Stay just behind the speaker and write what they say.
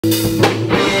When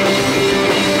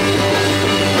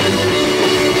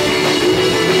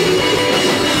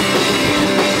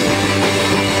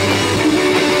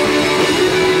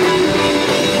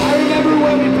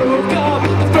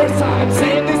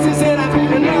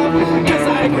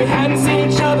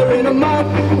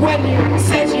you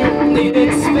said you needed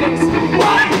space,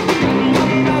 what?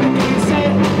 I'm not gonna say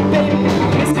it, baby. I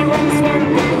miss you when it's when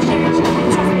things change.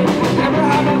 Trust me, never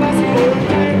have a lesson for a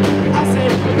game. I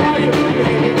said, are you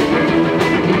ready?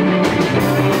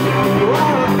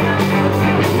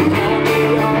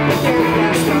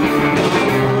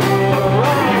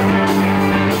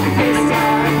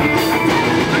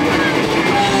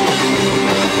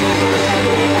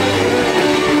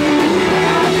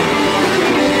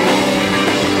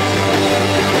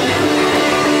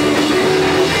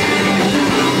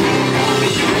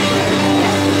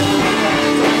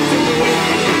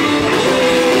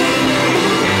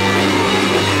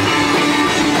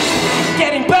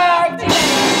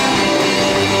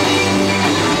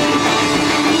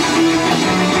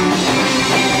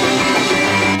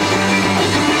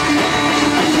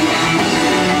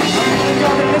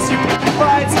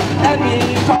 And me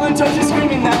calling told you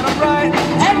screaming that I'm right.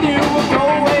 And you will go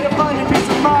away to find your peace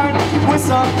of mind with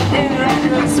some in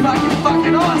records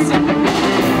fucking awesome.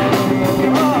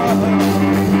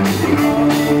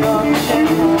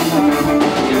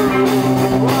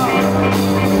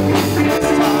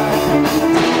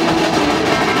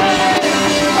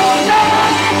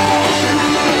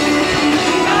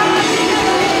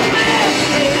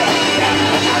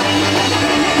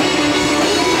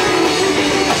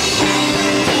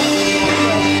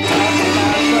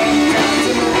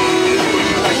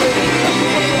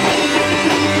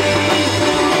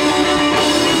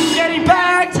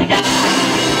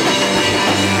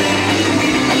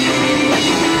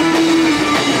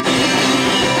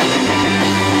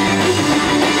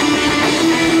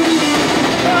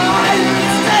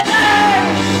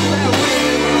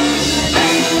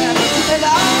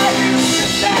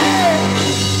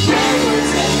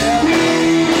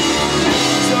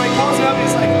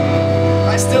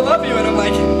 I still love you, and I'm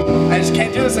like, I just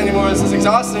can't do this anymore. This is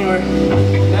exhausting. We're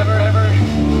never ever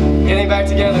getting back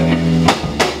together.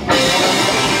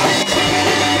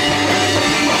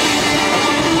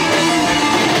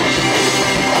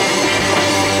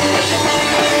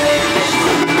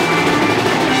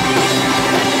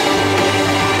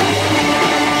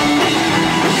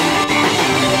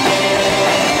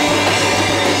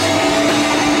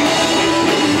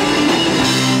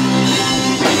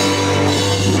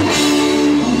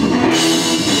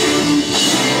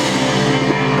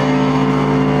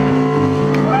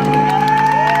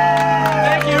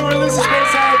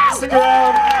 Stick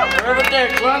around. Wherever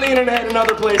they're on the internet and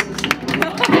other places.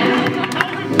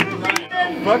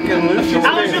 Fucking Lucy.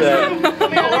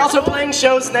 We're also playing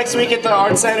shows next week at the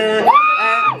Art Center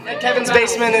and at Kevin's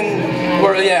basement, and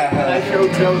we're